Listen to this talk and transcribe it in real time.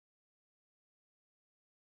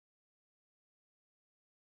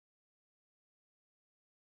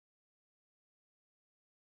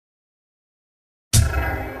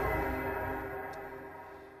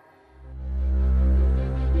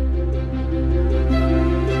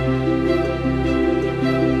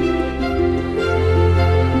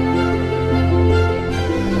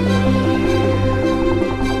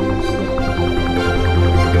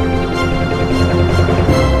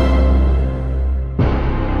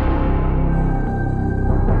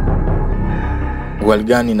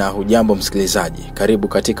Uhaligani na hujambo msikilizaji. Karibu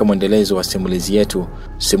katika mwendelezo wa simulizi yetu,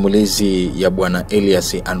 simulizi ya Bwana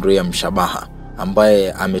Elias Andrea Mshabaha,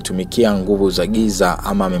 ambaye ametumikia nguvu za giza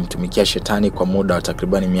ama amemtumikia shetani kwa muda wa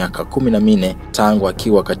takribani miaka 14 tangu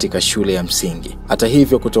akiwa katika shule ya msingi. Hata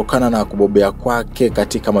hivyo, kutokana na kubobea kwake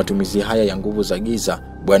katika matumizi haya ya nguvu za giza,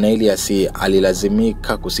 Bwana Elias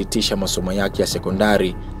alilazimika kusitisha masomo yake ya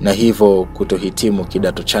sekondari na hivyo kutohitimu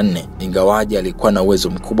kidato cha 4. Ingawaje alikuwa na uwezo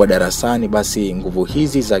mkubwa darasani, basi nguvu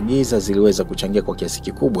hizi za giza ziliweza kuchangia kwa kiasi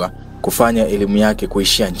kikubwa kufanya elimu yake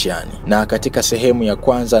kuishia njiani. Na katika sehemu ya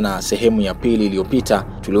kwanza na sehemu ya pili iliyopita,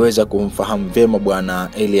 tuliweza kumfahamu vyema Bwana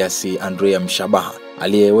Elias Andrea Mshabaha,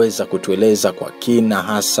 aliyeweza kutueleza kwa kina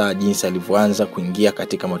hasa jinsi alivyoanza kuingia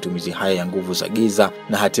katika matumizi haya ya nguvu za giza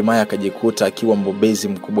na hatimaye akajikuta akiwa mbobezi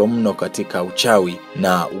mkubwa mno katika uchawi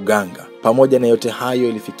na uganga. Pamoja na yote hayo,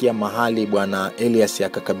 ilifikia mahali Bwana Elias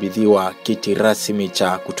akakabidhiwa kiti rasmi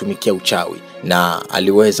cha kutumikia uchawi na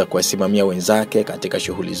aliweza kuwasimamia wenzake katika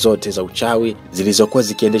shughuli zote za uchawi zilizokuwa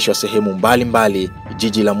zikiendeshwa sehemu mbalimbali,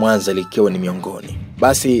 jiji la Mwanza likiwa ni miongoni.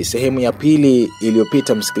 Basi sehemu ya pili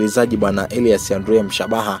iliyopita, msikilizaji, Bwana Elias Andrea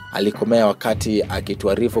Mshabaha alikomea wakati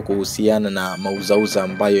akituarifu kuhusiana na mauzauza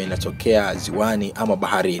ambayo inatokea ziwani ama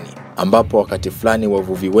baharini, ambapo wakati fulani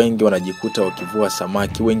wavuvi wengi wanajikuta wakivua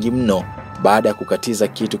samaki wengi mno baada ya kukatiza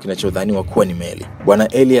kitu kinachodhaniwa kuwa ni meli. Bwana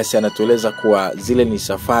Elias anatueleza kuwa zile ni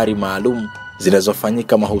safari maalum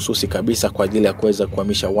zinazofanyika mahususi kabisa kwa ajili ya kuweza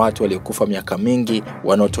kuhamisha watu waliokufa miaka mingi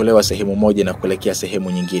wanaotolewa sehemu moja na kuelekea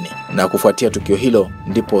sehemu nyingine. Na kufuatia tukio hilo,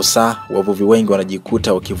 ndipo wavuvi wengi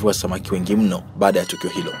wanajikuta wakivua samaki wengi mno baada ya tukio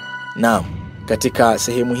hilo. Naam, katika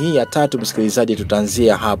sehemu hii ya 3, msikilizaji,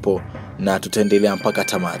 tutaanzia hapo na tutaendelea mpaka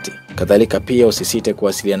tamati. Kadhalika pia usisite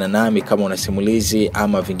kuwasiliana nami kama una simulizi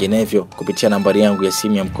ama vinginevyo kupitia nambari yangu ya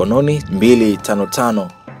simu ya mkononi 255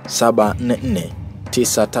 744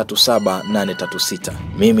 937-836.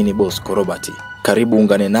 Mimi ni Boss Korobati. Karibu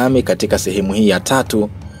ungane nami katika sehemu hii ya 3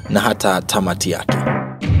 na hata tamati yake.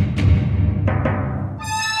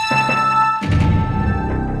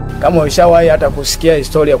 Kama ushawahi hata kusikia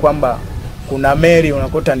historia kwamba kuna meli,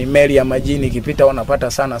 unakuta ni meli ya majini, ikipita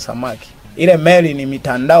unapata sana samaki. Ile meli ni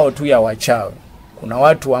mitandao tu ya wachawi. Kuna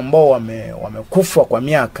watu ambao wamekufa kwa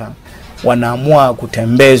miaka, wanaamua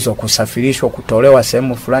kutembezwa, kusafirishwa, kutolewa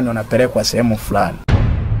sehemu fulani, wanapelekwa sehemu fulani.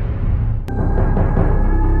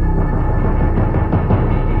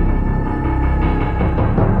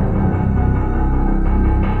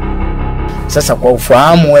 Sasa kwa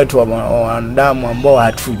ufahamu wetu wa wanadamu ambao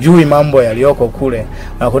hatujui mambo yaliyoko kule,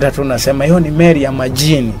 unakuta tunasema hiyo ni meli ya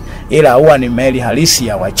majini, ila huwa ni meli halisi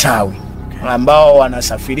ya wachawi ambao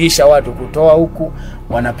wanasafirisha watu kutoa huku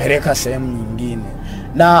wanapeleka sehemu nyingine.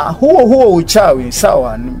 Na huo uchawi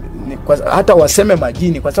sawa hata waseme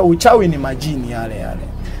majini, kwa sababu uchawi ni majini yale yale,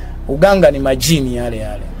 uganga ni majini yale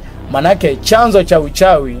yale. Manake chanzo cha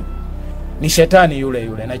uchawi ni shetani yule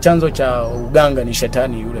yule na chanzo cha uganga ni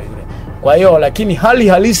shetani yule yule. Kwa hiyo lakini hali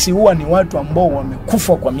halisi huwa ni watu ambao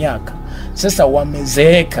wamekufa kwa miaka, sasa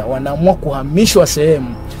wamezeeka, wanaamua kuhamishwa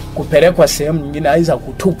sehemu, kupelekwa sehemu nyingine, aidha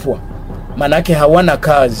kutupwa, manake hawana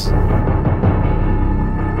kazi.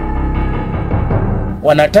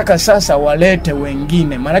 Wanataka sasa walete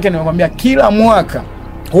wengine. Manake nimekwambia kila mwaka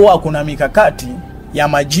huwa kuna mikakati ya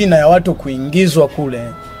majina ya watu kuingizwa kule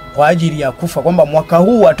kwa ajili ya kufa, kwamba mwaka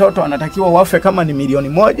huu watoto wanatakiwa wafe kama ni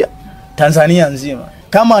 1,000,000 Tanzania nzima,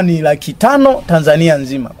 kama ni 500,000 Tanzania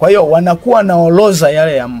nzima. Kwa hiyo wanakuwa na orodha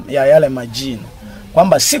yale majina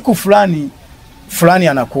kwamba siku fulani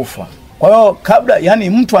anakufa. Kwa hiyo kabla, yani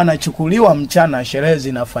mtu anachukuliwa mchana, sherehe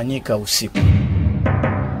zinafanyika usiku.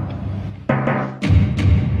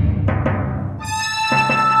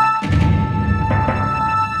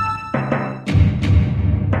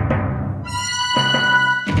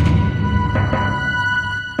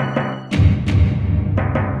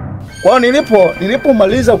 Kwa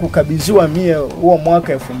nilipomaliza kukabidhiwa mie huo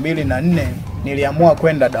mwaka 2004, niliamua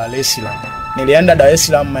kwenda Dar es Salaam. Nilienda Dar es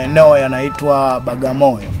Salaam maeneo yanaitwa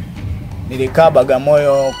Bagamoyo. Nilikaa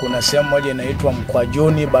Bagamoyo, kuna sehemu moja inaitwa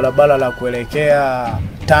Mkwajuni, barabara la kuelekea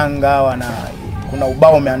Tanga, kuna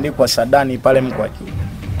ubao umeandikwa Sadani pale Mkwajuni.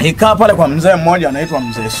 Nikaa pale kwa mzee mmoja anaitwa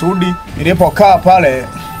Mzee Sudi. Nilipokaa pale,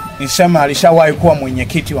 nisema alishawahi kuwa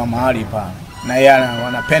mwenyekiti wa mahali pale, na yeye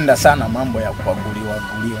wanapenda sana mambo ya kuabuliwa.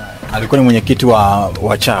 Alikuwa ni mwenyekiti wa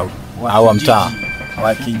wachawi au wa mtaa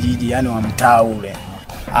wa kijiji, yani wa mtaa ule.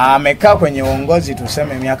 Amekaa kwenye uongozi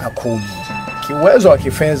tuseme miaka 10. Kiuwezo wa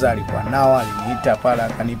kifedha alikuwa nao, aliniita pale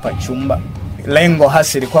akanipa chumba. lengo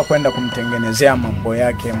hasi ilikuwa kwenda kumtengenezea mambo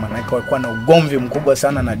yake, maana alikuwa na ugomvi mkubwa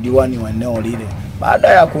sana na diwani wa eneo lile. Baada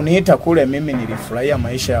ya kuniita kule, mimi nilifurahia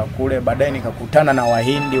maisha ya kule. Baadaye nikakutana na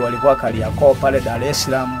Wahindi walikuwa Kariakoo pale Dar es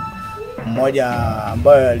Salaam, mmoja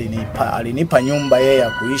ambaye alinipa nyumba yeye ya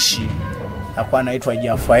kuishi, alikuwa anaitwa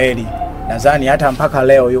Jafaeli. Nadhani hata mpaka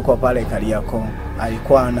leo yuko pale Kariakoo.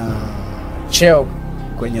 Alikuwa na cheo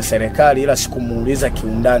kwenye serikali, ila sikumuuliza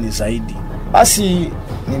kiundani zaidi. Basi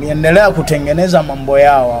niliendelea kutengeneza mambo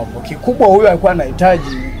yao hapo. Kikubwa huyu alikuwa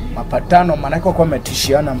anahitaji mapatano, maana kwa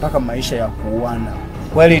kumetishiana mpaka maisha ya kuuana.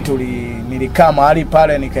 Kweli nilikaa mahali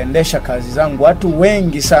pale nikaendesha kazi zangu. Watu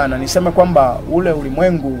wengi sana, niseme kwamba ule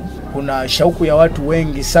ulimwengu kuna shauku ya watu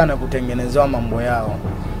wengi sana kutengenezewa mambo yao.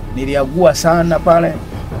 Niliagua sana pale,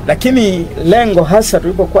 lakini lengo hasa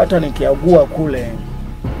tulipokuwa hata nikiagua kule,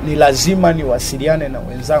 ni lazima niwasiliane na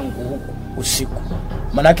wenzangu huku usiku.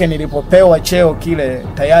 Manake nilipopewa cheo kile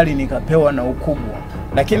tayari nikapewa na ukubwa.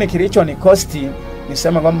 Lakini kilicho ni kosti,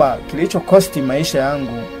 nisema kwamba kilicho kosti maisha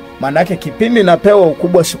yangu, manake kipindi napewa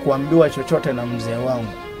ukubwa sikuambiwa chochote na mzee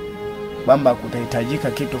wangu kwamba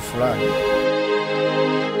kutahitajika kitu fulani.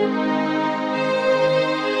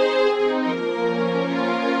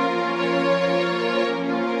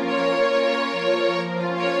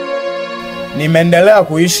 Nimeendelea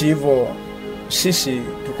kuishi hivyo. Sisi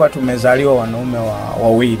tulikuwa tumezaliwa wanaume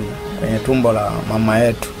wawili kwenye tumbo la mama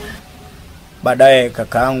yetu. Baadaye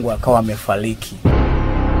kakaangu akawa amefariki.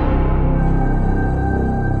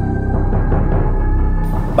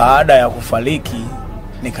 Baada ya kufariki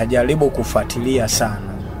nikajaribu kufuatilia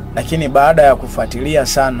sana. Lakini baada ya kufuatilia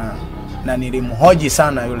sana na nilimhoji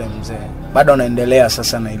sana yule mzee, bado naendelea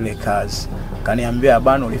sasa na ile kazi. Kaniambia,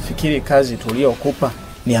 bana, ulifikiri kazi tuliyokupa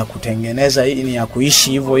ni ya kutengeneza, hii ni ya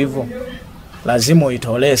kuishi hivyo hivyo? Lazima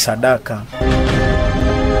uitolee sadaka.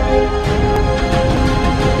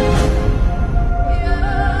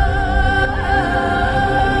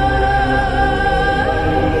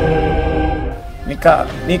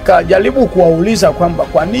 Nikajaribu kuwauliza kwamba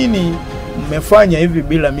kwa nini mmefanya hivi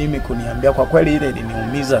bila mimi kuniambia. Kwa kweli ile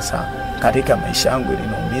iliniumiza sana, katika maisha yangu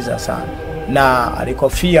iliniumiza sana. Na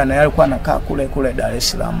alikofia na alikuwa anakaa kule Dar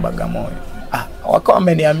es Salaam Bagamoyo. Wakawa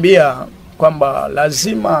wameniambia kwamba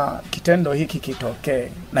lazima kitendo hiki kitokee,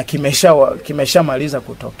 na kimeshamaliza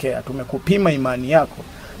kutokea. Tumekupima imani yako,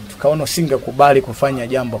 tukaona usingekubali kufanya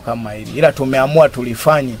jambo kama hili, ila tumeamua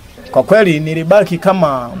tulifanye. Kwa kweli nilibaki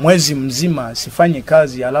kama mwezi mzima sifanyi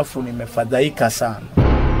kazi, alafu nimefadhaika sana.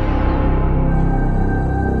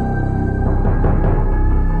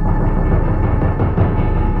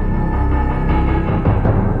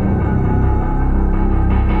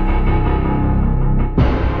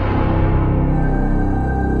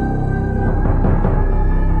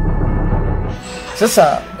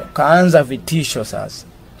 Sasa kaanza vitisho sasa.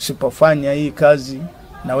 Usipofanya hii kazi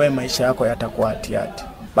na we maisha yako yatakuwa hatiati.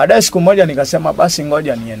 Baadaye siku moja nikasema basi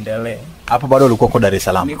ngoja niendelee. Hapo bado ulikuwa kwa Dar es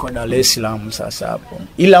Salaam? Niko Dar es Salaam sasa hapo.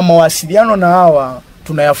 Ila mawasiliano na hawa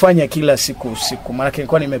tunayafanya kila siku usiku. Maana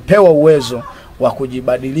nilikuwa nimepewa uwezo wa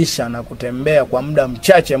kujibadilisha na kutembea kwa muda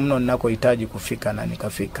mchache mno ninakohitaji kufika, na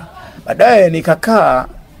nikafika. Baadaye nikakaa.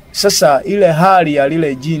 Sasa ile hali ya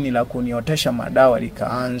lile jini la kuniotesha madawa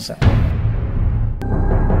likaanza.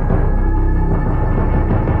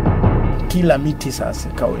 Kila miti sasa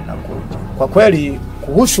ikawa inakuja. Kwa kweli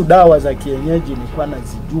kuhusu dawa za kienyeji nilikuwa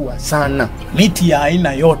nazijua sana, miti ya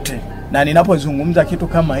aina yote. Na ninapozungumza kitu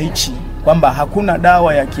kama hichi kwamba hakuna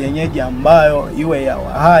dawa ya kienyeji ambayo iwe ya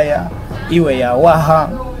Wahaya, iwe ya Waha,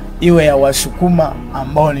 iwe ya Wasukuma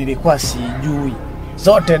ambao nilikuwa sijui.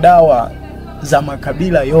 Zote dawa za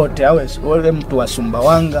makabila yote, awe mtu wa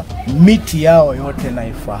Sumbawanga, miti yao yote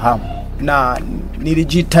naifahamu. Na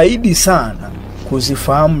nilijitahidi sana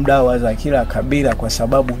kuzifahamu dawa za kila kabila, kwa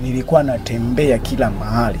sababu nilikuwa natembea kila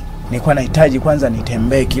mahali. Nilikuwa nahitaji kwanza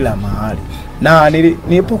nitembee kila mahali. Na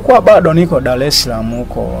nilipokuwa bado niko Dar es Salaam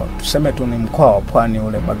huko, tuseme tu ni mkoa wa Pwani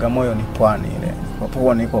ule, Bagamoyo ni Pwani ile.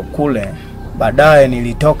 Kwa niko kule, baadaye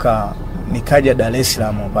nilitoka nikaja Dar es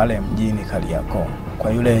Salaam pale mjini Kariakoo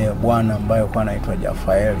kwa yule bwana ambaye alikuwa anaitwa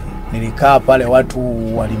Jafaeli. Nilikaa pale,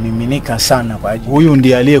 watu walimiminika sana kwa ajili. Huyu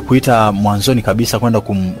ndiye aliyekuita mwanzoni kabisa kwenda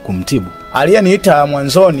kumtibu? Aliyeniita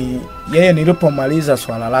mwanzoni, yeye nilipomaliza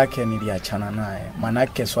swala lake niliachana naye.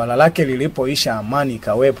 Manake swala lake lilipoisha amani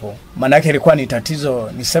ikawepo. Manake ilikuwa ni tatizo,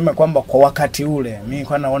 niseme kwamba kwa wakati ule mimi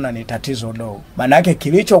nilikuwa naona ni tatizo dogo. Manake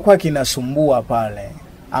kilichokuwa kinasumbua pale,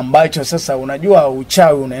 ambacho sasa unajua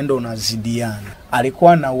uchawi unaenda unazidiana.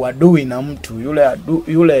 Alikuwa na uadui na mtu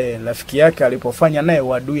yule rafiki yake, alipofanya naye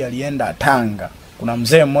uadui alienda Tanga Kuna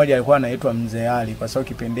mzee mmoja alikuwa anaitwa Mzee Ali, kwa sababu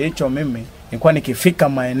kipindi hicho mimi nilikuwa nikifika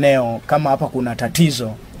maeneo kama hapa kuna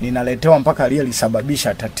tatizo, ninaletewa mpaka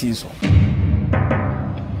aliyelisababisha tatizo.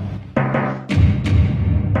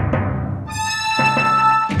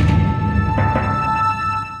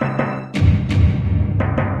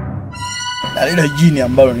 Na lile jini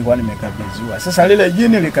ambalo nilikuwa nimekabidhiwa. Sasa lile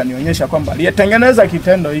jini likanionyesha kwamba aliyetengeneza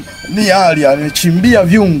kitendo hiki ni Ali, amechimbia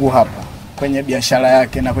vyungu hapa kwenye biashara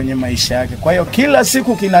yake na kwenye maisha yake. Kwa hiyo kila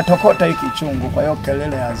siku kinatokota hiki chungu, kwa hiyo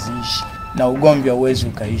kelele haziishi na ugomvi hauwezi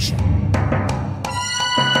ukaisha.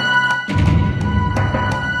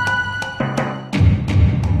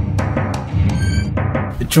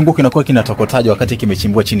 Chungu kinakuwa kinatokotaje wakati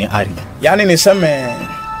kimechimbwa chini ya ardhi? Yaani niseme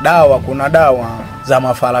dawa, kuna dawa za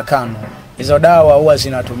mafarakano. Hizo dawa huwa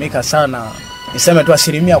zinatumika sana, niseme tu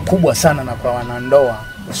 1% kubwa sana na kwa wanandoa,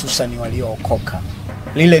 hususan waliookoka.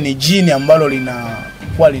 Lile ni jini ambalo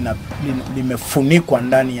linakuwa limefunikwa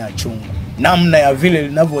ndani ya chungu. Namna ya vile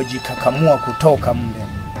linavyojikakamua kutoka mle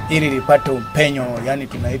ili lipate upenyo, yani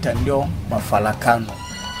tunaita ndio mafarakano.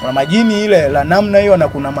 Kuna majini ile la namna hiyo, na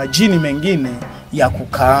kuna majini mengine ya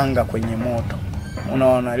kukaanga kwenye moto.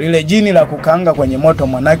 Unaona, lile jini la kukaanga kwenye moto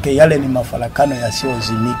manake yale ni mafarakano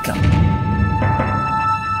yasiozimika.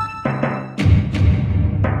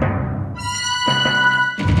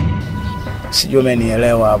 Sijui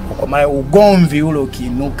umenielewa hapo. Kwa maana ugomvi ule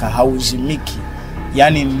ukiinuka hauzimiki.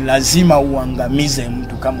 Yaani ni lazima uangamize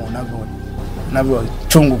mtu kama unavyo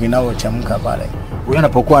chungu kinavyochemka pale. Huyo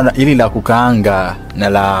anapokuwa ili la kukaanga na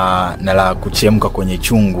la kuchemka kwenye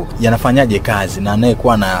chungu, yanafanyaje kazi? Na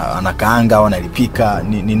anayekuwa anakaanga au analipika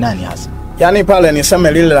ni nani hasa? Yaani pale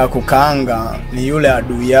niseme lile la kukaanga ni yule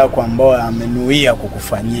adui yako ambao amenuia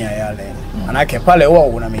kukufanyia yale. Manake pale huwa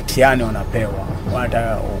una mitihani unapewa.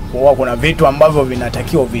 Huwa kuna vitu ambavyo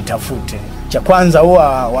vinatakiwa vitafute. Cha kwanza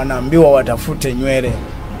huwa wanaambiwa watafute nywele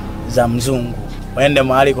za mzungu. Waende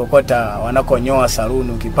mahali kokota wanakonyoa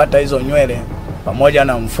saluni, ukipata hizo nywele pamoja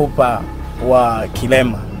na mfupa wa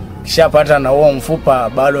kilema. Kishapata na huo mfupa,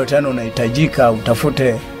 bado tena unahitajika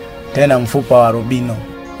utafute tena mfupa wa rubino.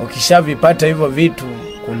 Ukishavipata hivyo vitu,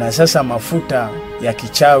 kuna sasa mafuta ya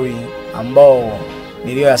kichawi ambao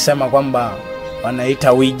niliyoyasema kwamba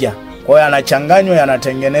wanaita wija. Kwa hiyo yanachanganywa,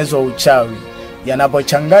 yanatengenezwa uchawi.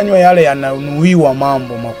 Yanapochanganywa yale yananuiwa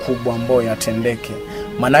mambo makubwa ambayo yatendeke.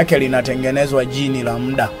 Manake linatengenezwa jini la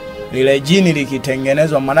muda. Lile jini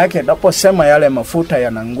likitengenezwa, manake naposema yale mafuta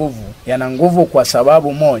yana nguvu. Yana nguvu kwa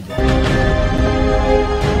sababu moja.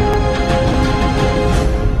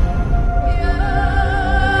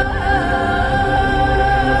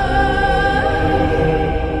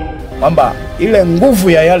 Kwamba ile nguvu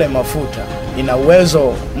ya yale mafuta ina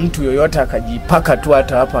uwezo mtu yoyote akajipaka tu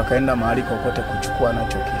hata hapa akaenda mahali kokote kuchukua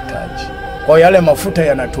anachokihitaji. Kwa hiyo yale mafuta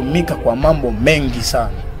yanatumika kwa mambo mengi sana.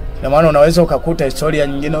 Na maana unaweza ukakuta historia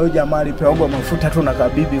nyingine, huyu jamaa alipewa mafuta tu na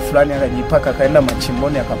kabibi fulani akajipaka akaenda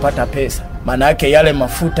machimboni akapata pesa. Maana yake yale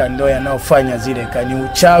mafuta ndio yanayofanya zile kani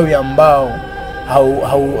uchawi ambao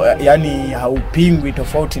haupingwi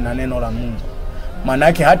tofauti na neno la Mungu. Maana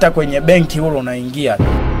yake hata kwenye benki hulo unaingia,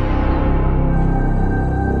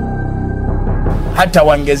 hata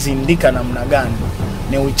wangezindika namna gani,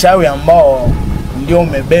 ni uchawi ambao ndio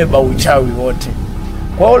umebeba uchawi wote.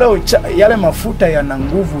 Kwa ule yale mafuta yana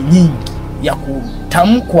nguvu nyingi ya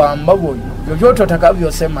kutamkwa, ambavyo vyovyote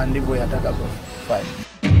utakavyosema ndivyo yatakavyofanya.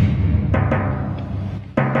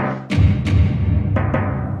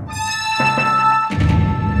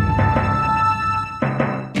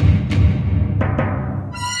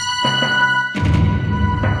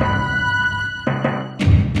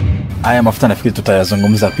 Haya mafuta nafikiri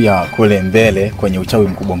tutayazungumza pia kule mbele kwenye uchawi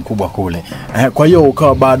mkubwa kule. Kwa hiyo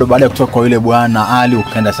ukawa bado baada ya kutoka kwa yule bwana Ali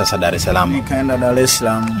ukaenda sasa Dar es Salaam. Nikaenda Dar es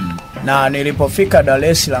Salaam. Na nilipofika Dar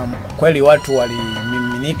es Salaam kweli watu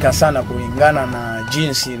walimiminika sana kulingana na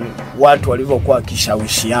jinsi watu walivyokuwa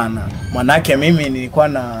kishawishiana. Manake mimi nilikuwa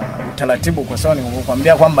na utaratibu, kwa sababu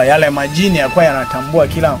nilikwambia kwamba yale majini yalikuwa yanatambua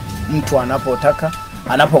kila mtu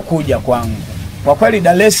anapokuja kwangu. Kwa kweli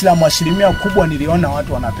Dar es Salaam 1% kubwa niliona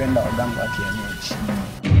watu wanapenda waganga wa kienyeji.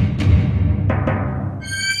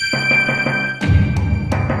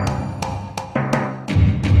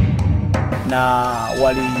 Na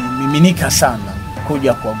walimiminika sana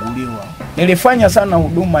kuja kuaguliwa. Nilifanya sana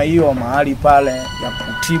huduma hiyo mahali pale ya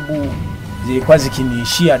kutibu. Zilikuwa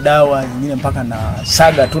zikiniishia dawa nyingine mpaka na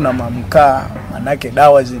saga tu na mamkaa, manake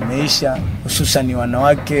dawa zimeisha. hususan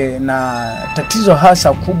wanawake, na tatizo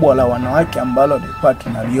hasa kubwa la wanawake ambalo tulikuwa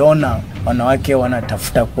tunaliona, wanawake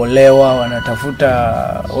wanatafuta kuolewa, wanatafuta,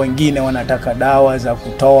 wengine wanataka dawa za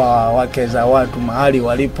kutoa wake za watu mahali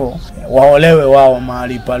walipo, waolewe wao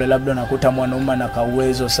mahali pale. Labda nakuta mwanaume na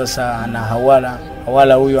kauwezo sasa na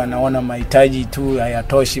hawala huyu anaona mahitaji tu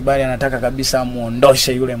hayatoshi, bali anataka kabisa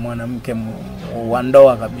muondoshe yule mwanamke wa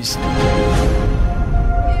ndoa kabisa.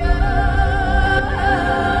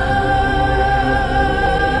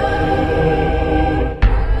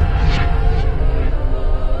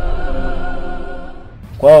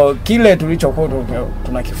 Kwa kile tulichokuwa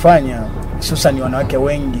tunakifanya, hususan wanawake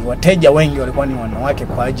wengi, wateja wengi walikuwa ni wanawake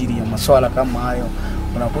kwa ajili ya masuala kama hayo.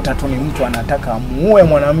 Unakuta tu ni mtu anataka muue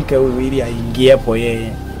mwanamke huyu ili aingiyepo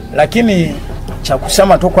yeye. Lakini cha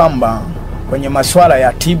kusema tu kwamba kwenye masuala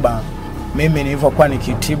ya tiba, mimi nilivyokuwa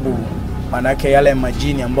nikitibu, manake yale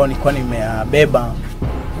majini ambayo nilikuwa nimeyabeba,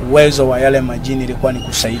 uwezo wa yale majini ilikuwa ni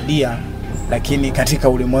kusaidia, lakini katika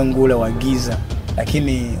ulimwengu ule wa giza.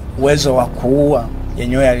 Lakini uwezo wa kuua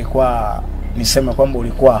yenyewe alikuwa, niseme kwamba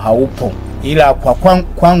ulikuwa haupo. Ila kwa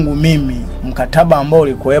kwangu mimi, mkataba ambao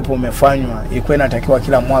ulikuwepo umefanywa, ilikuwa inatakiwa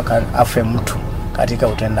kila mwaka afe mtu katika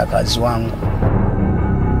utendakazi wangu.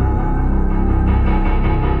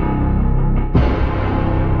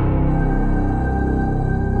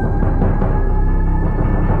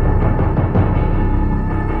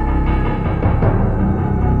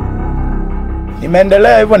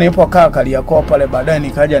 Nimeendelea hivyo, nilipokaa Kariakoo pale, baadaye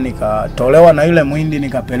nikaja nikatolewa na yule mwindi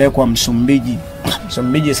nikapelekwa Msumbiji.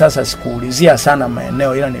 Msumbiji sasa sikuulizia sana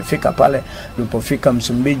maeneo, ila nifika pale. Nilipofika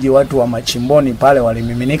Msumbiji, watu wa machimboni pale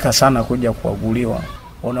walimiminika sana kuja kuaguliwa.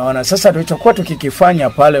 Unaona, sasa tulichokuwa tukikifanya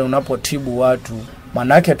pale unapotibu watu,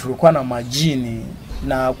 manake tulikuwa na majini.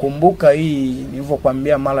 Na kumbuka hii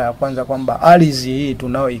nilivyokuambia mara ya kwanza kwamba ardhi hii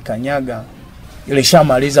tunaoikanyaga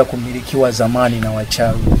ilishamaliza kumilikiwa zamani na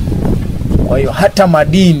wachawi. Kwa hiyo hata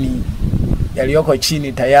madini yaliyoko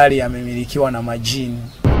chini tayari yamemilikiwa na majini.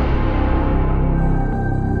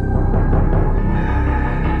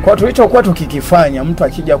 Kwa tulichokuwa tukikifanya, mtu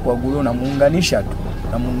akija kuaguliwa na muunganisha tu,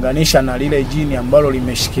 na muunganisha na lile jini ambalo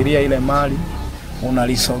limeshikilia ile mali,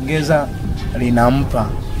 unalisogeza, linampa.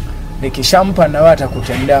 Likishampa na wewe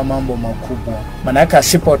atakutendea mambo makubwa. Maana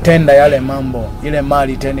asipotenda yale mambo, ile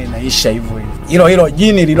mali tena inaisha hivyo hivyo. Hilo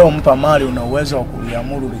jini lilompa mali una uwezo wa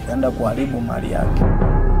kuliamuru likaenda kuharibu mali yake.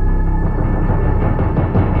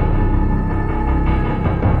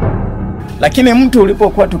 Lakini mtu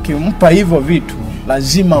ulipokuwa tukimpa hivyo vitu,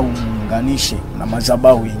 lazima umuunganishe na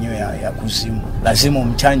madhabahu yenyewe ya kuzimu. Lazima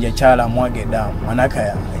umchanje chala, mwage damu, maana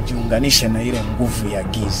ajiunganishe na ile nguvu ya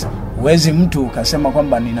giza. Uwezi mtu ukasema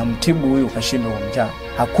kwamba ninamtibu huyu ukashindwa kumchanja.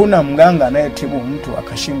 Hakuna mganga anayetibu mtu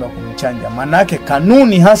akashindwa kumchanja. Maana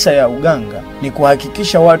kanuni hasa ya uganga ni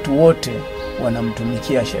kuhakikisha watu wote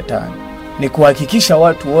wanamtumikia shetani. Ni kuhakikisha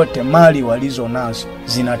watu wote mali walizo nazo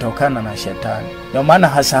zinatokana na shetani. Ndio maana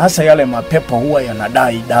hasa yale mapepo huwa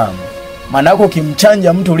yanadai damu. Maana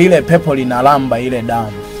ukimchanja mtu, lile pepo linalamba ile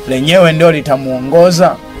damu. Lenyewe ndio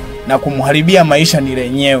litamuongoza na kumharibia maisha, ni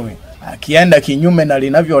lenyewe. Akienda kinyume na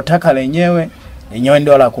linavyotaka lenyewe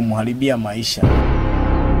ndio la kumharibia maisha.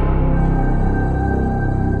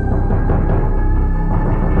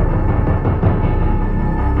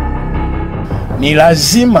 Ni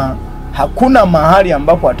lazima, hakuna mahali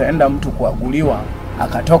ambapo ataenda mtu kuaguliwa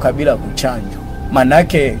akatoka bila kuchanjwa.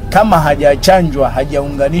 Manake kama hajachanjwa,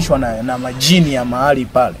 hajaunganishwa na majini ya mahali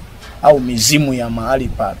pale au mizimu ya mahali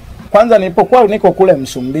pale. Kwanza nilipokuwa niko kule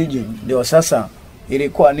Msumbiji, ndio sasa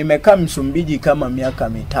ilikuwa nimekaa Msumbiji kama miaka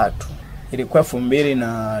 3. Ilikuwa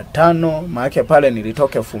 2005, maana pale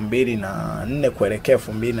nilitoka 2004 kuelekea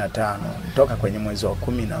 2005, kutoka kwenye mwezi wa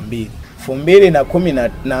 12.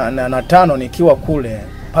 2015 nikiwa kule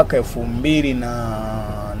mpaka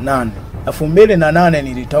 2008. 2008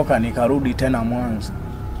 nilitoka nikarudi tena Mwanza.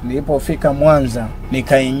 Nilipofika Mwanza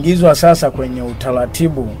nikaingizwa sasa kwenye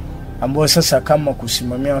utaratibu ambao sasa kama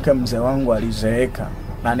kusimamia wake mzee wangu alizeeka.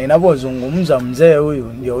 Na ninapozungumza mzee huyu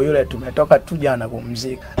ndio yule tumetoka tu jana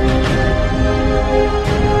kumzika.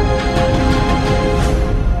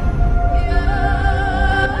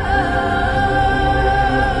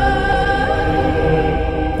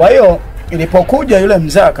 Kwa hiyo ilipokuja yule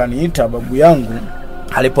mzee akaniita, babu yangu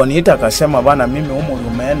aliponiita akasema, bana, mimi umri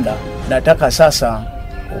umeenda, nataka sasa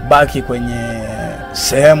ubaki kwenye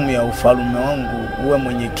sehemu ya ufalme wangu, uwe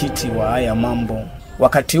mwenyekiti wa haya mambo.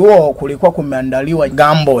 Wakati huo kulikuwa kumeandaliwa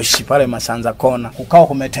Gamboshi pale Masanza Kona. Kukao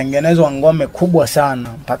kumetengenezwa ngome kubwa sana.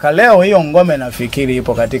 Mpaka leo hiyo ngome nafikiri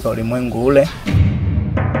ipo katika ulimwengu ule.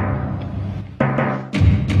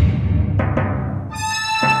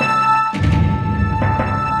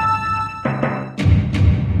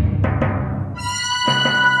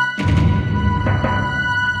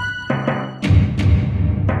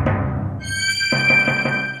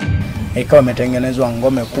 ikawa imetengenezwa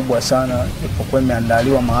ngome kubwa sana, ilipokuwa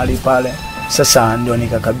imeandaliwa mahali pale. Sasa ndio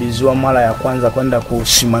nikakabidhiwa mara ya kwanza kwenda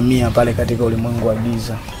kusimamia pale katika ulimwengu wa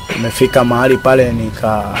giza. Nimefika mahali pale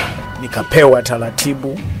nikapewa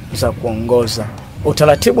taratibu za kuongoza.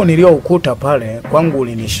 Utaratibu nilioukuta pale kwangu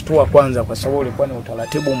ulinishtua kwanza, kwa sababu ulikuwa ni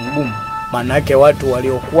utaratibu mgumu. Maana yake watu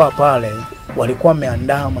waliokuwa pale walikuwa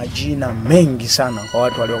wameandaa majina mengi sana kwa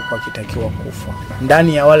watu waliokuwa kitakiwa kufa.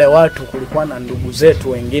 Ndani ya wale watu kulikuwa na ndugu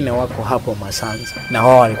zetu wengine wako hapo Masanza, na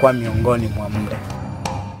wao walikuwa miongoni mwa mle.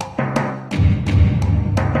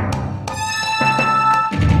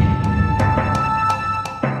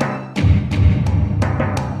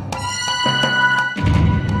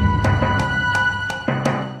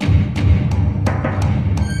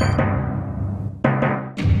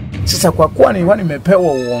 Sasa kwa kuwa nilikuwa nimepewa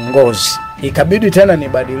uongozi, ikabidi tena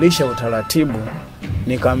nibadilishe utaratibu.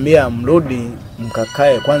 Nikamwambia mrudi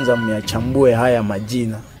mkakae kwanza myachambue haya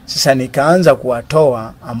majina. Sasa nikaanza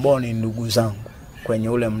kuwatoa ambao ni ndugu zangu kwenye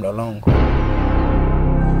ule mlolongo.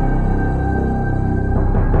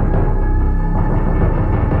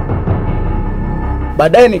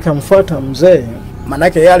 Baadaye nikamfuata mzee,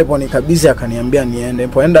 manake yeye aliponikabidhi akaniambia niende.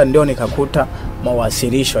 Nilipoenda ndio nikakuta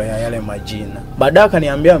mawasilisho ya yale majina. Baadaye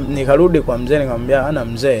akaniambia, nikarudi kwa mzee nikamwambia, ana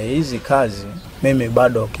mzee, hizi kazi mimi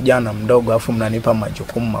bado kijana mdogo, afu mnanipa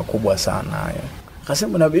majukumu makubwa sana haya.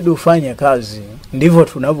 Akasema inabidi ufanye kazi, ndivyo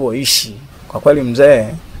tunavyoishi. Kwa kweli mzee,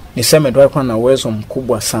 niseme tu alikuwa na uwezo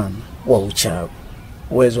mkubwa sana wa uchawi.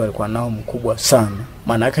 Uwezo alikuwa nao mkubwa sana.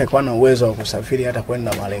 Maana yake alikuwa na uwezo wa kusafiri hata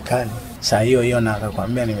kwenda Marekani saa hiyo na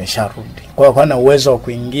akakwambia nimesharudi. Kwa hiyo alikuwa na uwezo wa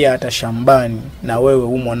kuingia hata shambani na wewe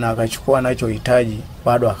umo na akachukua anachohitaji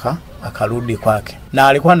bado akarudi kwake. Na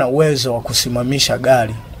alikuwa na uwezo wa kusimamisha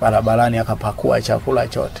gari barabarani akapakua chakula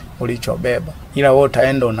chote ulichobeba. Ila wewe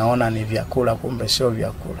utaenda unaona ni vyakula, kumbe sio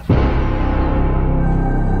vyakula.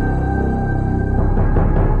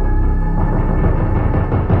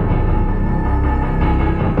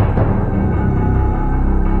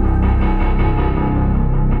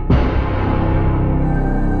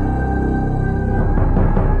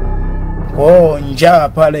 Kwa njaa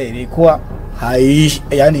pale ilikuwa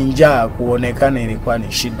yani njaa kuonekana ilikuwa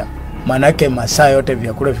ni shida. Manake masaa yote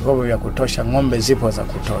vyakula vikopo vya kutosha, ng'ombe zipo za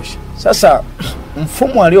kutosha. Sasa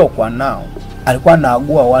mfumo aliokuwa nao alikuwa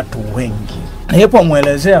anaagua watu wengi.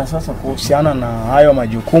 Nilipomuelezea sasa kuhusiana na hayo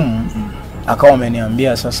majukumu, akawa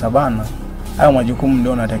ameniambia sasa bana, hayo majukumu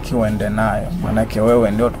ndio natakiwa ende nayo. Manake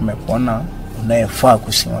wewe ndio tumekuona unayefaa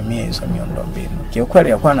kusimamia hizo miundombinu.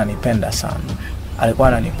 Kiukweli alikuwa ananipenda sana. Alikuwa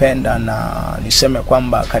ananipenda, na niseme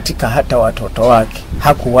kwamba katika hata watoto wake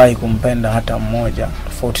hakuwahi kumpenda hata mmoja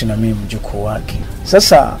tofauti na mimi mjukuu wake.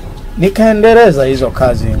 Sasa nikaendeleza hizo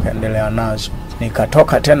kazi, nikaendelea nazo.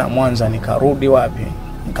 Nikatoka tena Mwanza nikarudi wapi?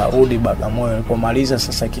 Nikarudi Bagamoyo. Nilipomaliza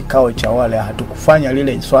sasa kikao cha wale, hatukufanya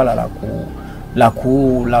lile swala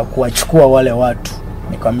la kuwachukua wale watu.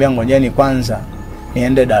 Nikamwambia ngojeni kwanza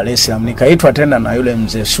niende Dar es Salaam. Nikaitwa tena na yule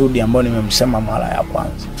mzee Sudi ambao nimemsema mara ya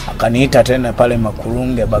kwanza. Akaniita tena pale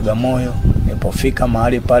Makurunge Bagamoyo. Nilipofika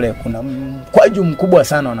mahali pale kuna mkwaju mkubwa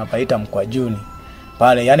sana wanapaita mkwajuni.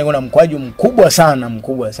 Pale yani kuna mkwaju mkubwa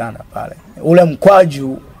sana pale. Ule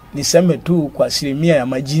mkwaju niseme tu kwa asilimia ya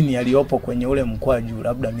majini yaliopo kwenye ule mkwaju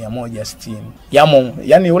labda 160.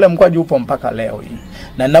 Yani ule mkwaju upo mpaka leo hii.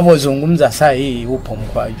 Na ninavyozungumza saa hii upo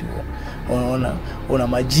mkwaju. Unaona una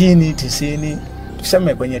majini 90,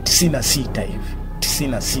 tuseme kwenye 96 hivi.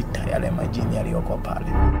 96 yale majini yaliyoko pale.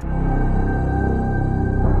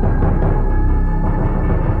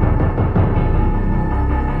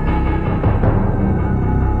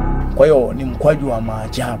 Kwa hiyo ni mkwaju wa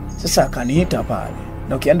maajabu. Sasa akaniita pale.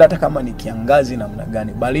 Na ukienda hata kama ni kiangazi namna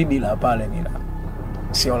gani, baridi la pale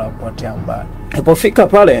sio la kupotea mbali. Nilipofika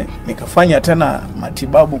pale nikafanya tena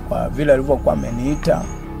matibabu kwa vile alivyokuwa ameniita.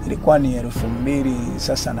 Ilikuwa ni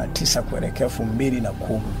 2009 kuelekea 2010.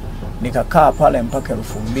 Nikakaa pale mpaka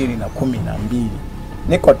 2012.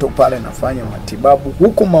 Niko tu pale nafanya matibabu,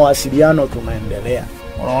 huku mawasiliano tunaendelea.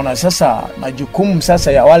 Unaona sasa majukumu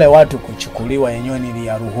sasa ya wale watu kuchukuliwa yenyewe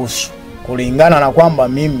niliyaruhusu, kulingana na kwamba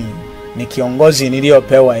mimi ni kiongozi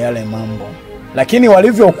niliopewa yale mambo. Lakini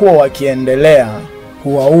walivyokuwa wakiendelea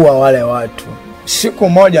kuwaua wale watu. Siku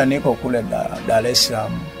moja niko kule Dar es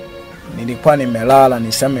Salaam. Nilikuwa nimelala,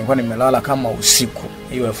 nilikuwa nimelala kama usiku.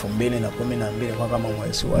 Hiyo 2012 kwa kama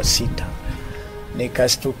mwezi wa 6.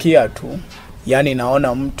 Nikastukia tu, yani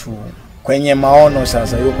naona mtu kwenye maono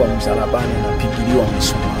sasa yuko msalabani anapigiliwa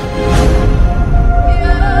misumari.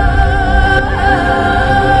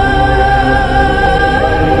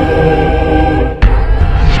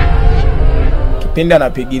 Kipindi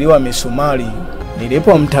anapigiliwa misumari,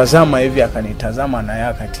 Nilipomtazama hivi akanitazama na yeye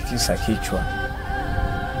akatikisa kichwa.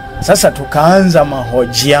 Sasa tukaanza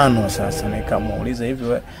mahojiano sasa, nikamuuliza hivi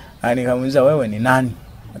nikamuuliza wewe ni nani?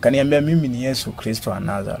 Akaniambia mimi ni Yesu Kristo wa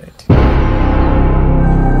Nazareth.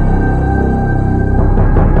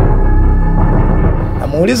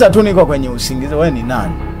 Namuuliza tu niko kwenye usingizi, wewe ni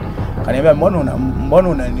nani? Akaniambia mbona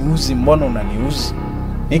unaniuzi?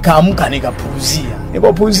 Nikaamka nikapuuzia.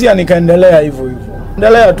 Nilipopuuzia nikaendelea hivyo.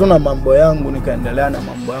 Endelea tu na mambo yangu, nikaendelea na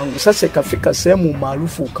mambo yangu. Sasa ikafika sehemu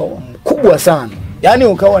maarufu ukawa mkubwa sana. Yaani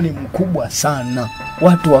ukawa ni mkubwa sana.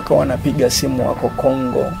 Watu wakawa wanapiga simu wako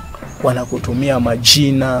Kongo, wanakutumia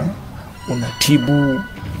majina, unatibu,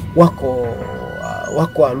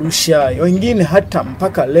 wako Arusha, wengine hata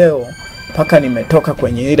mpaka leo, mpaka nimetoka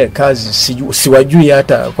kwenye ile kazi siwajui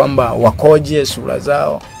hata kwamba wakoje sura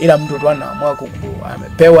zao, ila mtu tu anaamua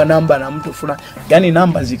amepewa namba na mtu fulani. Yaani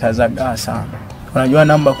namba zikazagaa sana. Unajua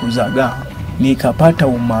namba kuzagaa, nikapata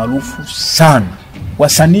umaarufu sana.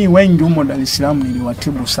 Wasanii wengi humo Dar es Salaam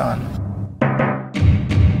niliwatibu sana.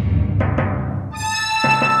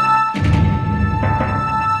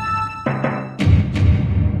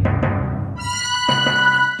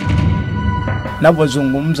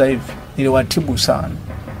 Ninapozungumza hivi niliwatibu sana.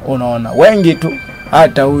 Unaona wengi tu,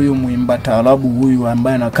 hata huyu muimba taarabu huyu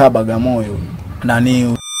ambaye anakaa Bagamoyo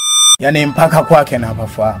nani, yani mpaka kwake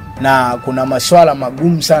napafahamu. Na kuna maswala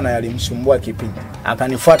magumu sana yalimsumbua kipindi.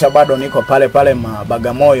 Akanifuata bado niko pale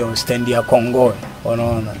Bagamoyo stendi ya Kongo.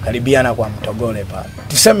 Unaona karibiana kwa Mtogole pale.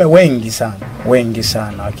 Tuseme wengi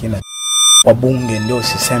sana wakina wabunge ndio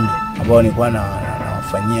siseme ambao nilikuwa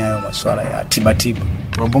nawafanyia hayo maswala ya tiba.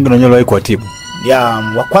 Wabunge na nyolo wako tibu. Ya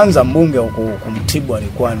wa kwanza mbunge kumtibu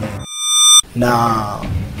alikuwa ni na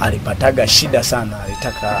alipataga shida sana,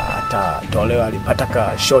 alitaka atatolewa,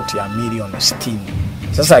 alipataka shoti ya milioni 60.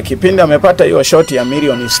 Sasa kipindi amepata hiyo shoti ya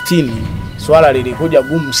milioni 60, swala lilikuja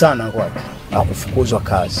gumu sana kwake, akufukuzwa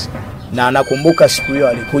kazi. Na nakumbuka siku hiyo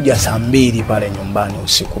alikuja saa 2 pale nyumbani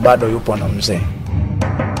usiku, bado yupo na mzee.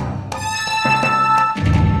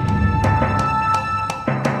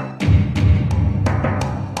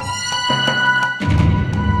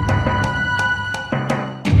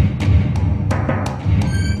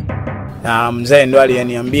 Na mzee ndo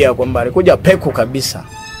aliyeniambia kwamba alikuja peku kabisa,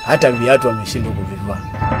 hata viatu ameshindwa kuvivaa.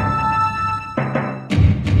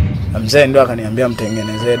 Na mzee ndo akaniambia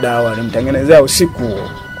mtengenezee dawa, alimtengenezea usiku.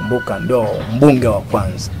 Kumbuka ndo mbunge wa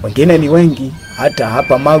kwanza. Wengine ni wengi, hata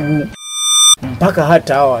hapa Magu, mpaka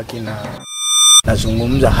hata hao akina,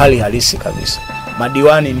 nazungumza hali halisi kabisa.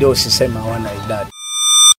 Madiwani ndio usisema hawana idadi.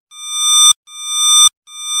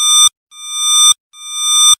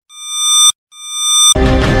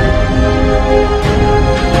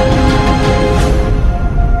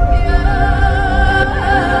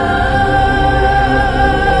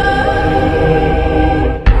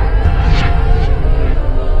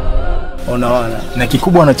 Unaona, na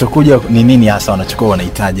kikubwa wanachokuja ni nini hasa wanachokuwa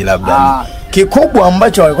wanahitaji labda? Kikubwa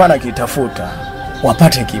ambacho walikuwa nakitafuta,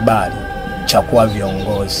 wapate kibali cha kuwa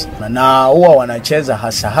viongozi. Na huwa wanacheza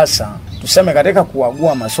hasa tuseme katika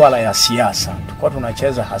kuagua masuala ya siasa, tulikuwa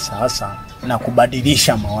tunacheza hasa na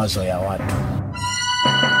kubadilisha mawazo ya watu.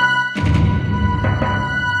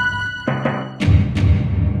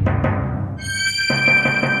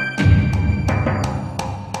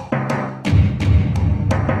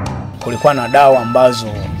 Kulikuwa na dawa ambazo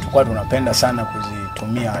tulikuwa tunapenda sana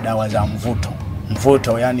kuzitumia, dawa za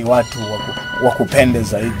mvuto, yani watu wakupende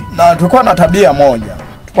zaidi. Na tulikuwa na tabia moja,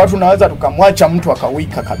 tulikuwa tunaweza tukamwacha mtu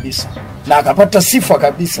akawika kabisa na akapata sifa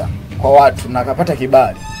kabisa kwa watu na akapata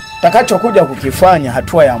kibali. Takachokuja kukifanya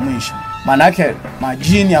hatua ya mwisho, maana yake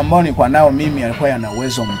majini ambao ni kwa nao mimi alikuwa yana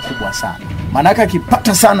uwezo mkubwa sana. Maana yake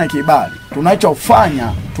akipata sana kibali,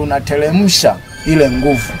 tunachofanya tunatelemsha ile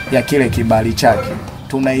nguvu ya kile kibali chake.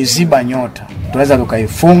 Tunaiziba nyota, tunaweza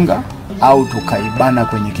tukaifunga au tukaibana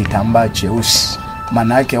kwenye kitambaa cheusi.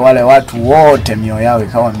 Maana yake wale watu wote mioyo yao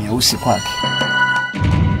ikawa mieusi kwake.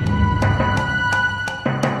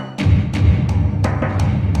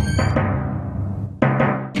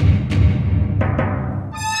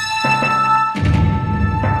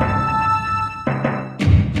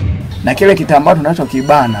 Na kile kitambaa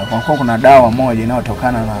tunachokibana, kwa kuwa kuna dawa moja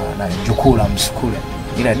inayotokana na jukuu la msukule.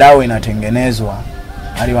 Ile dawa inatengenezwa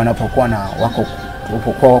hali wanapokuwa na wako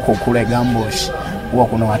kule Gambosh, huwa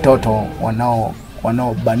kuna watoto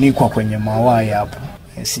wanaobanikwa kwenye mawai hapo.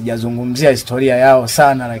 Sijazungumzia historia yao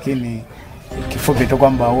sana, lakini kifupi tu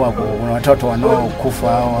kwamba huwa kuna watoto wanaokufa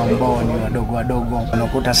hao ambao ni wadogo.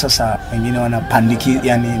 Unakuta sasa wengine wanapandiki,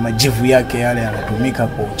 yani majivu yake yale yanatumika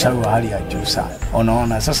kwa uchawi wa hali ya juu sana.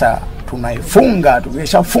 Unaona, sasa tunaifunga,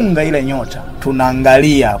 tukishafunga ile nyota,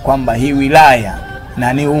 tunaangalia kwamba hii wilaya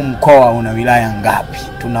nani huu mkoa una wilaya ngapi.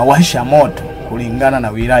 Tunawasha moto kulingana na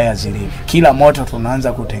wilaya zilivyo. Kila moto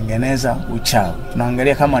tunaanza kutengeneza uchawi.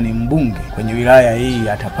 Tunaangalia kama ni mbunge kwenye wilaya hii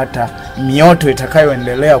atapata mioto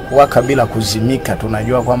itakayoendelea kuwaka bila kuzimika.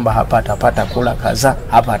 Tunajua kwamba hapa atapata kula kaza,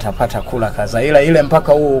 hapa atapata kula kaza. Ila ile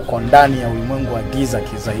mpaka huo uko ndani ya ulimwengu wa giza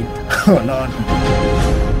kizaidi. Unaona?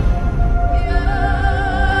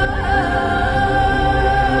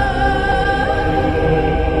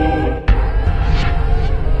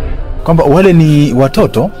 Kwamba wale ni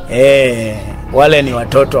watoto? Wale ni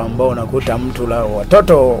watoto ambao unakuta mtu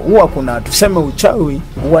watoto huwa kuna tuseme uchawi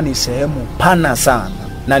huwa ni sehemu pana sana.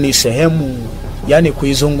 Na ni sehemu, yani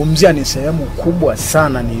kuizungumzia ni sehemu kubwa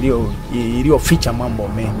sana iliyoficha mambo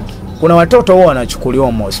mengi. Kuna watoto huwa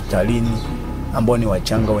wanachukuliwa hospitalini ambao ni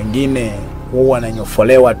wachanga, wengine huwa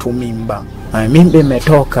wananyofolewa tu mimba. Mimba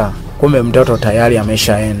imetoka, kumbe mtoto tayari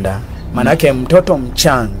ameshaenda. Manake mtoto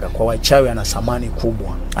mchanga kwa wachawi ana thamani kubwa.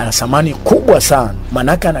 Ana thamani kubwa sana.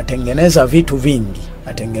 Manake anatengeneza vitu vingi.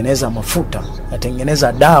 Anatengeneza mafuta,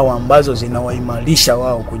 anatengeneza dawa ambazo zinawaimarisha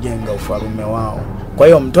wao kujenga ufalme wao. Kwa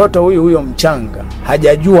hiyo mtoto huyo mchanga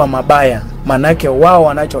hajajua mabaya. Manake wao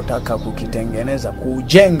wanachotaka kukitengeneza,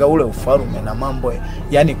 kujenga ule ufalme na mambo,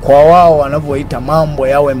 yani kwa wao wanavyoita mambo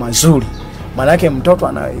yawe mazuri. Manake mtoto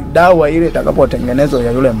ana dawa ile itakapotengenezwa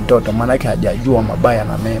ya yule mtoto, manake hajajua mabaya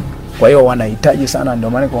na mema. Kwa hiyo wanahitaji sana, ndio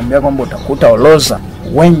maana kuambia kwamba utakuta oloza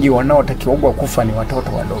wengi wanaotakiwa kufa ni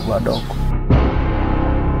watoto wadogo wadogo.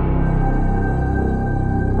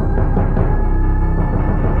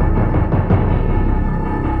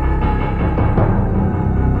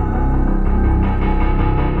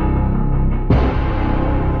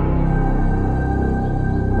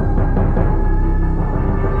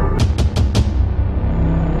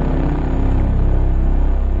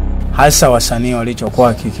 Hasa wasanii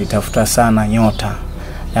walichokuwa kikitafuta sana nyota,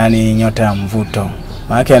 yani nyota ya mvuto.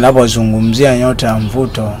 Maana ninapozungumzia nyota ya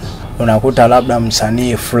mvuto, unakuta labda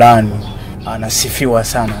msanii fulani anasifiwa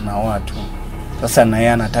sana na watu. Sasa na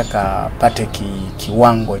yeye anataka apate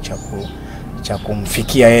kiwango cha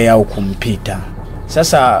kumfikia yeye au kumpita.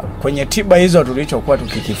 Sasa kwenye tiba hizo tulichokuwa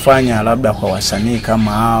tukikifanya labda kwa wasanii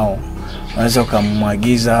kama hao, unaweza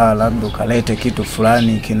kumwagiza labda ukalete kitu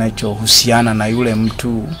fulani kinachohusiana na yule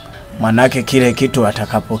mtu. Manake kile kitu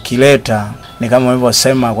atakapokileta ni kama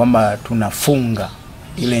nilivyosema kwamba tunafunga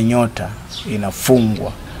ile nyota,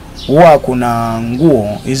 inafungwa. Huwa kuna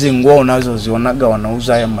nguo, hizi nguo unazozionaga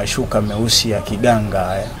wanauza haya mashuka meusi ya kiganga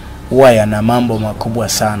haya, huwa yana mambo makubwa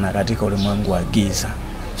sana katika ulimwengu wa giza.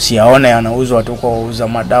 Siyaone yanauzwa tu kwa kuuza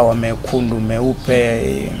madawa mekundu, meupe,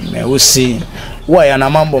 meusi, huwa yana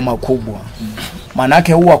mambo makubwa.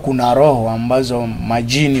 Manake huwa kuna roho ambazo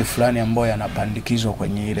majini fulani ambao yanapandikizwa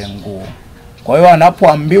kwenye ile nguo. Kwa hiyo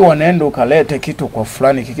anapoambiwa nenda ukalete kitu kwa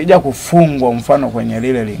fulani, kikija kufungwa mfano kwenye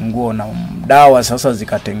lile nguo na dawa sasa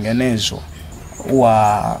zikatengenezwa,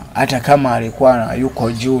 huwa hata kama alikuwa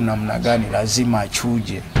yuko juu namna gani lazima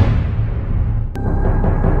achuje.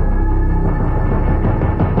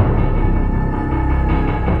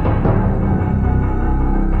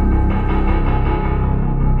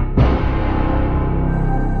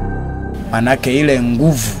 Manake ile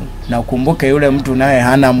nguvu, na ukumbuke yule mtu naye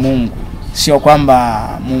hana Mungu. Sio kwamba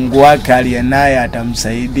Mungu wake aliyenaye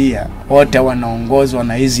atamsaidia. Wote wanaongozwa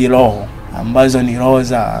na hizi roho ambazo ni roho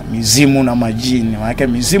za mizimu na majini. Manake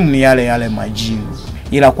mizimu ni yale majini.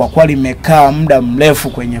 Ila kwa kuwa limekaa muda mrefu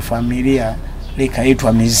kwenye familia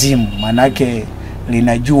likaitwa mizimu, manake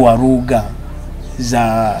linajua lugha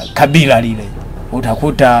za kabila lile.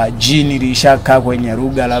 Utakuta jini lishakaa kwenye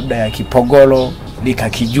lugha labda ya Kipogolo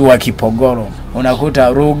likakijua Kipogolo. Unakuta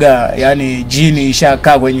lugha, yani jini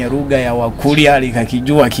ishakaa kwenye lugha ya Wakuria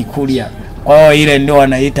likakijua Kikuria. Kwa hiyo ile ndio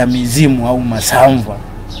wanaita mizimu au masamva.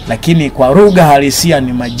 Lakini kwa lugha halisia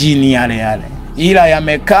ni majini yale. Ila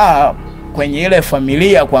yamekaa kwenye ile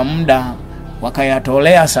familia kwa muda,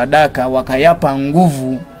 wakayatolea sadaka, wakayapa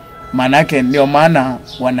nguvu, manake ndio maana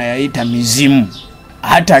wanayaita mizimu.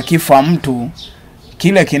 Hata akifa mtu,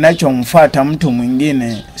 kile kinachomfuata mtu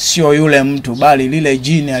mwingine sio yule mtu, bali lile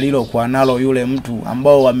jini alilokuwa nalo yule mtu,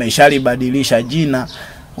 ambao wameshalibadilisha jina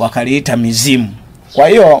wakaliita mizimu. Kwa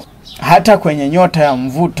hiyo hata kwenye nyota ya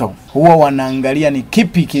mvuto huwa wanaangalia ni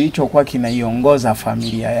kipi kilichokuwa kinaiongoza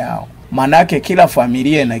familia yao. Manake kila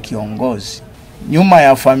familia ina kiongozi. Nyuma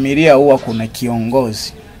ya familia huwa kuna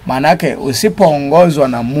kiongozi. Manake usipoongozwa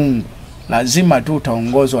na Mungu, lazima tu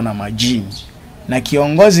utaongozwa na majini. Na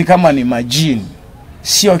kiongozi kama ni majini,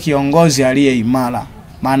 sio kiongozi aliye imara.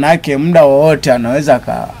 Manake muda wowote anaweza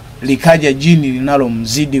likaja jini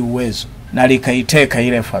linalomzidi uwezo na likaiteka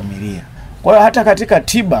ile familia. Kwa hiyo hata katika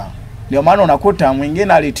tiba Ndio maana unakuta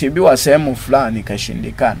mwingine alitibiwa sehemu fulani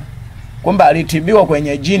ikashindikana. Kumbe alitibiwa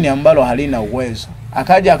kwenye jini ambalo halina uwezo.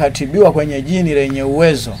 Akaja akatibiwa kwenye jini lenye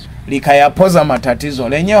uwezo, likayapoza matatizo,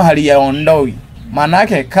 lenyewe haliyaondoi. Maana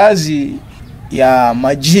yake kazi ya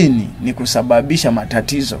majini ni kusababisha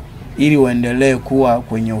matatizo ili uendelee kuwa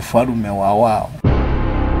kwenye ufalme wa wao.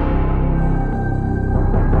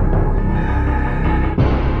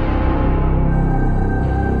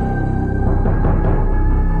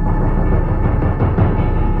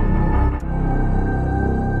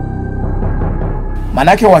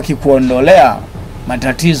 Manake wakikuondolea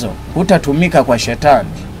matatizo, hutatumika kwa shetani.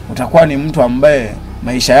 Utakuwa ni mtu ambaye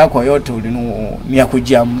maisha yako yote ni ya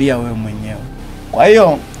kujiamulia wewe mwenyewe. Kwa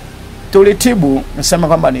hiyo tulitibu, nasema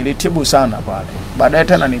kwamba nilitibu sana pale. Baadaye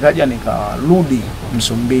tena nikaja nikarudi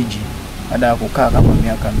Msumbiji baada ya kukaa kama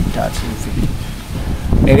miaka 3 hivi.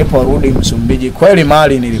 Niliporudi Msumbiji, kweli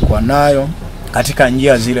mali nilikuwa nayo katika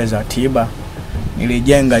njia zile za tiba.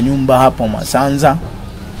 Nilijenga nyumba hapo Masanza,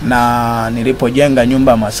 na nilipojenga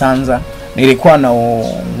nyumba Masanza nilikuwa na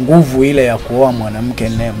nguvu ile ya kuoa mwanamke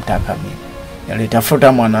ninayemtaka mimi.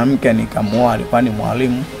 Nilitafuta mwanamke nikamuoa, alikuwa ni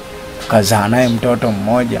mwalimu, tukazaa naye mtoto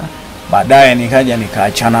mmoja. Baadaye nikaja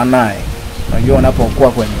nikaachana naye. Unajua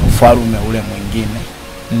unapokuwa kwenye ufalme ule mwingine,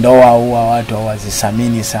 ndoa huwa watu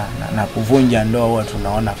hawazisamini sana, na kuvunja ndoa huwa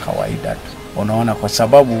tunaona kawaida tu. Unaona, kwa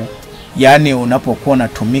sababu yani unapokuwa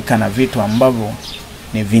unatumika na vitu ambavyo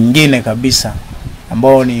ni vingine kabisa,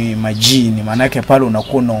 ambao ni majini, manake pale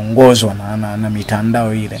unakuwa unaongozwa na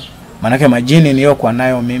mitandao ile. Manake majini niliyokuwa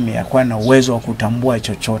nayo mimi yakuwa na uwezo wa kutambua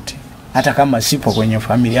chochote. Hata kama sipo kwenye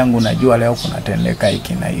familia yangu, najua leo kunatendeka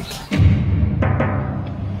hiki na hiki.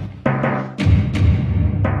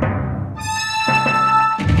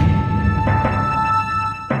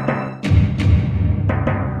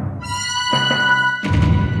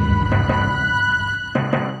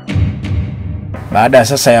 Baada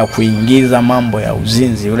sasa ya kuingiza mambo ya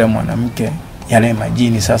uzinzi yule mwanamke, yale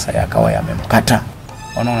majini sasa yakawa yamemkata.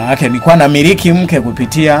 Unaona yake nilikuwa na miliki mke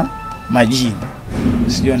kupitia majini.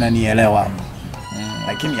 Sio nanielewa hapo.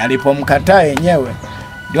 Lakini alipomkataa yenyewe,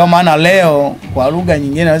 ndio maana leo kwa lugha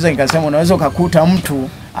nyingine naweza nikasema unaweza kukuta mtu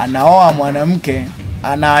anaoa mwanamke,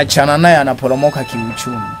 anaachana naye, anaporomoka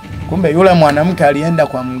kiuchumi. Kumbe yule mwanamke alienda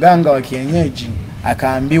kwa mganga wa kienyeji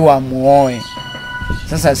akaambiwa muoe.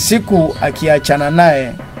 Sasa siku akiachana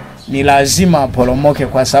naye ni lazima aporomoke,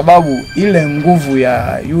 kwa sababu ile nguvu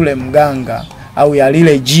ya yule mganga au ya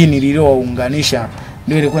lile jini lililowaunganisha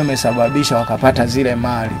ndio ilikuwa imesababisha wakapata zile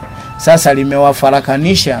mali. Sasa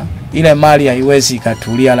limewafarakanisha, ile mali haiwezi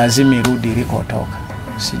ikatulia, lazima irudi ilikotoka.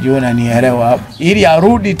 Sijui unanielewa hapo. Ili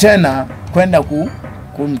arudi tena kwenda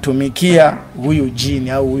kumtumikia huyu jini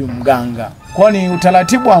au huyu mganga. Kwa ni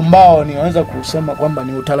utaratibu ambao niweza kusema kwamba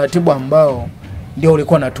ni utaratibu ambao ndio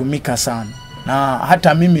ulikuwa natumika sana. Na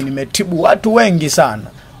hata mimi nimetibu watu wengi sana.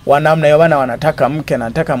 Wanamna yobana wanataka mke,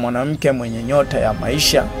 nataka mwanamke mwenye nyota ya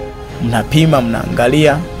maisha. Mnapima,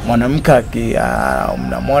 mnaangalia mwanamke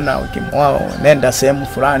mnamwona, ukimwoa nenda sehemu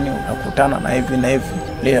fulani utakutana na hivi na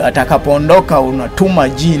hivi. Atakapoondoka unatuma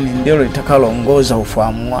jini ndio litakaloongoza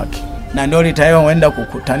ufahamu wake. Na ndio litaenda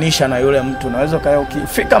kukutanisha na yule mtu. Unaweza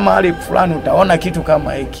ukifika mahali fulani utaona kitu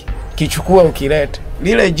kama hiki, kichukue ukilete.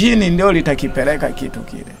 Lile jini ndio litakipeleka kitu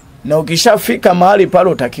kile. Na ukishafika mahali pale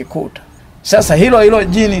utakikuta. Sasa hilo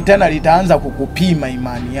jini tena litaanza kukupima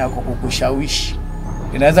imani yako, kukushawishi.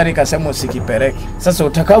 Inaweza nikasema usikipeleke. Sasa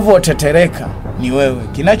utakavyotetereka ni wewe.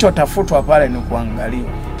 Kinachotafutwa pale ni kuangalia.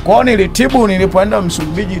 Kwa hiyo nilitibu, nilipoenda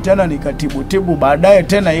Msumbiji tena nikatibu. Baadaye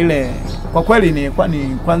tena ile, kwa kweli nilikuwa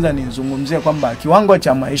kwanza nizungumzie kwamba kiwango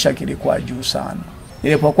cha maisha kilikuwa juu sana.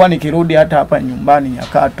 Nilipokuwa nikirudi hata hapa nyumbani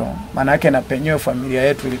Nyakato, maana yake na penyewe familia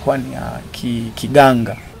yetu ilikuwa ni ya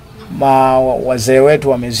kiganga. Wazee wetu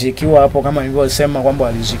wamezikiwa hapo, kama nilivyosema kwamba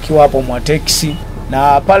walizikiwa hapo Mwateksi.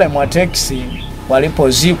 Na pale Mwateksi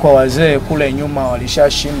walipozikwa wazee kule nyuma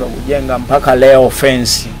walishashindwa kujenga mpaka leo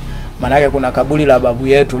fence. Maana yake kuna kaburi la babu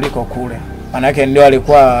yetu liko kule. Maana yake ndio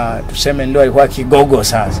alikuwa, tuseme ndio alikuwa kigogo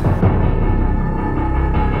sasa.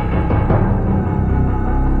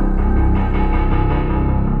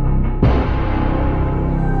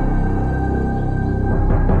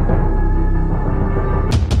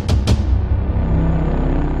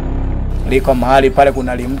 Liko mahali pale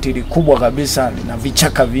kuna limti likubwa kabisa, lina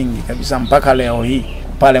vichaka vingi kabisa mpaka leo hii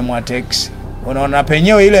pale Mwateksi. Unaona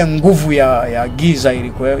penyewe ile nguvu ya giza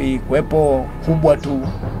ilikuwepo kubwa tu,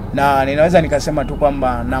 na ninaweza nikasema tu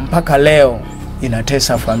kwamba na mpaka leo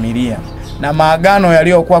inatesa familia. Na maagano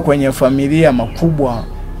yaliyokuwa kwenye familia makubwa,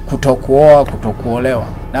 kutokuoa, kutokuolewa.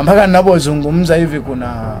 Na mpaka ninapozungumza hivi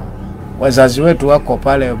kuna wazazi wetu wako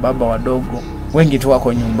pale, baba wadogo wengi tu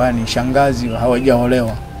wako nyumbani, shangazi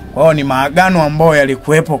hawajaolewa. Kwa hiyo ni maagano ambayo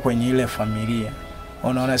yalikuwepo kwenye ile familia.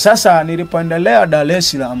 Unaona, sasa nilipoendelea Dar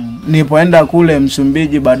es Salaam, nilipoenda kule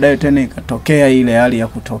Msumbiji, baadaye tena ikatokea ile hali ya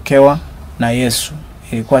kutokewa na Yesu.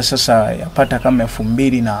 Ilikuwa sasa yapata kama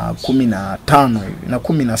 2015 hivi na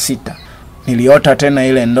 16. Niliota tena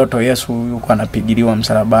ile ndoto, Yesu yuko anapigiliwa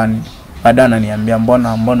msalabani. Baadaye ananiambia,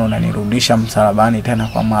 mbona unanirudisha msalabani tena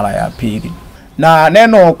kwa mara ya pili? Na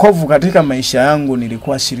neno wokovu katika maisha yangu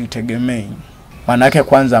nilikuwa silitegemei. Manake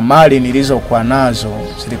kwanza mali nilizokuwa nazo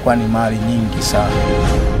zilikuwa ni mali nyingi sana.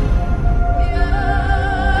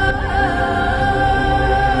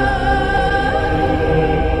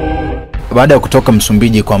 Baada ya kutoka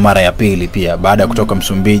Msumbiji kwa mara ya pili pia, baada ya kutoka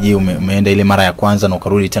Msumbiji umeenda ile mara ya kwanza na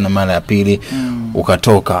ukarudi tena mara ya pili,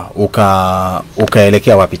 ukatoka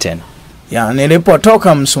ukaelekea wapi tena? Ya,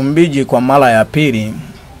 nilipotoka Msumbiji kwa mara ya pili,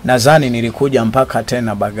 nadhani nilikuja mpaka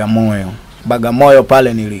tena Bagamoyo. Bagamoyo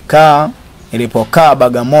pale nilikaa. Nilipokaa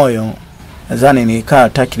Bagamoyo, nadhani nilikaa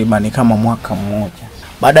takriban kama mwaka mmoja.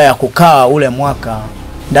 Baada ya kukaa ule mwaka,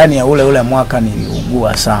 ndani ya ule mwaka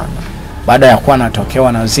niliugua sana. Baada ya kuwa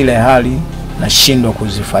natokewa na zile hali, nashindwa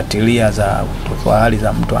kuzifuatilia za kutokewa hali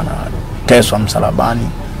za mtu anateswa msalabani,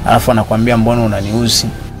 alafu anakuambia mbona unaniuzi.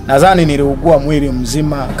 Nadhani niliugua mwili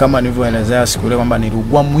mzima, kama nilivyoelezea siku ile kwamba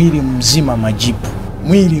niliugua mwili mzima majipu.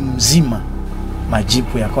 Mwili mzima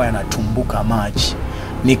majipu yakawa yanatumbuka maji.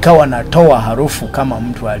 Nikawa natoa harufu kama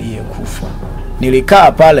mtu aliyekufa.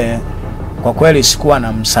 Nilikaa pale, kwa kweli sikuwa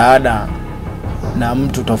na msaada na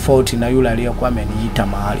mtu tofauti na yule aliyekuwa ameniita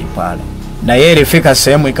mahali pale. Na yeye ilifika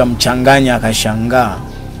sehemu ikamchanganya, akashangaa.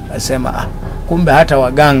 Akasema, kumbe hata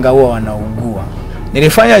waganga huwa wanaugua.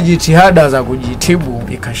 Nilifanya jitihada za kujitibu,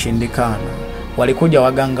 ikashindikana. Walikuja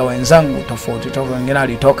waganga wenzangu tofauti, wengine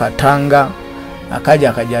alitoka Tanga, akaja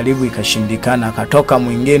akajaribu, ikashindikana. Akatoka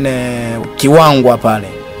mwingine Kiwangwa pale,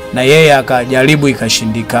 na yeye akajaribu,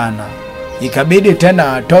 ikashindikana. Ikabidi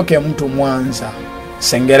tena atoke mtu Mwanza,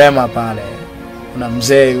 Sengerema pale. Kuna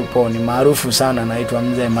mzee yupo ni maarufu sana, anaitwa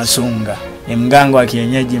Mzee Masunga. Ni mganga wa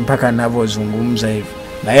kienyeji mpaka ninavyozungumza hivi.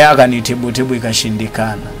 Na yeye akanitibu,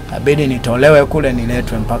 ikashindikana. Ikabidi nitolewe kule,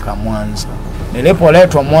 niletwe mpaka Mwanza.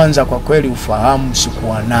 Nilipoletwa Mwanza, kwa kweli ufahamu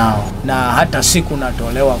sikuwa nao, na hata siku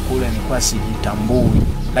natolewa kule nilikuwa sijitambui.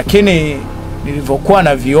 Lakini nilivyokuwa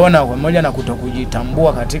naviona, pamoja na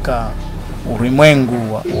kutokujitambua katika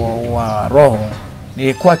ulimwengu wa roho,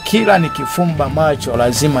 nilikuwa kila nikifumba macho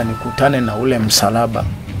lazima nikutane na ule msalaba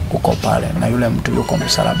uko pale, na yule mtu yuko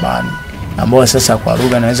msalabani, ambao sasa kwa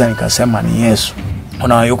lugha naweza nikasema ni Yesu.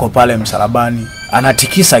 Ona yuko pale msalabani,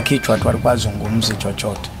 anatikisa kichwa tu, alikuwa zungumzi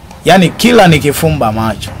chochote. Yani kila nikifumba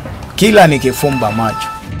macho.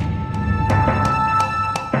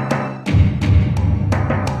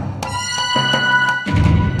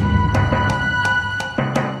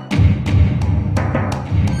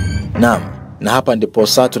 Naam, na hapa ndipo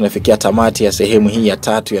sasa tunafikia tamati ya sehemu hii ya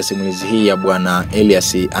 3 ya simulizi hii ya Bwana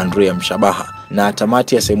Elias Andrea Mshabaha. Na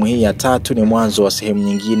tamati ya sehemu hii ya 3 ni mwanzo wa sehemu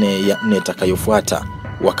nyingine ya 4 itakayofuata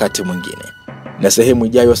wakati mwingine. Na sehemu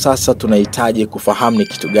ijayo sasa tunahitaji kufahamu ni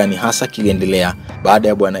kitu gani hasa kiliendelea baada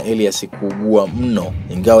ya Bwana Elias kuugua mno,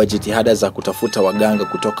 ingawa jitihada za kutafuta waganga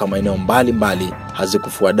kutoka maeneo mbalimbali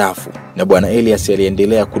hazikufua dafu. Na Bwana Elias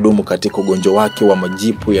aliendelea kudumu katika ugonjwa wake wa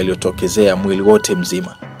majipu yaliyotokezea mwili wote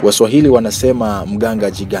mzima. Waswahili wanasema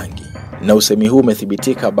mganga jigangi, na usemi huu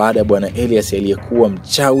umethibitika baada ya Bwana Elias aliyekuwa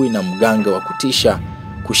mchawi na mganga wa kutisha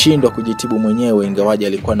kushindwa kujitibu mwenyewe, ingawaje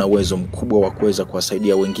alikuwa na uwezo mkubwa wa kuweza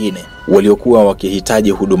kuwasaidia wengine waliokuwa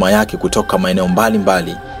wakihitaji huduma yake kutoka maeneo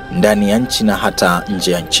mbalimbali ndani ya nchi na hata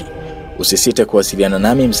nje ya nchi. Usisite kuwasiliana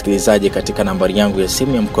nami msikilizaji katika nambari yangu ya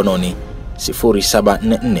simu ya mkononi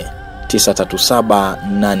 0744 937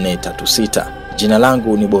 836. Jina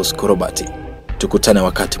langu ni Boss Korobati. Tukutane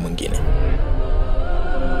wakati mwingine.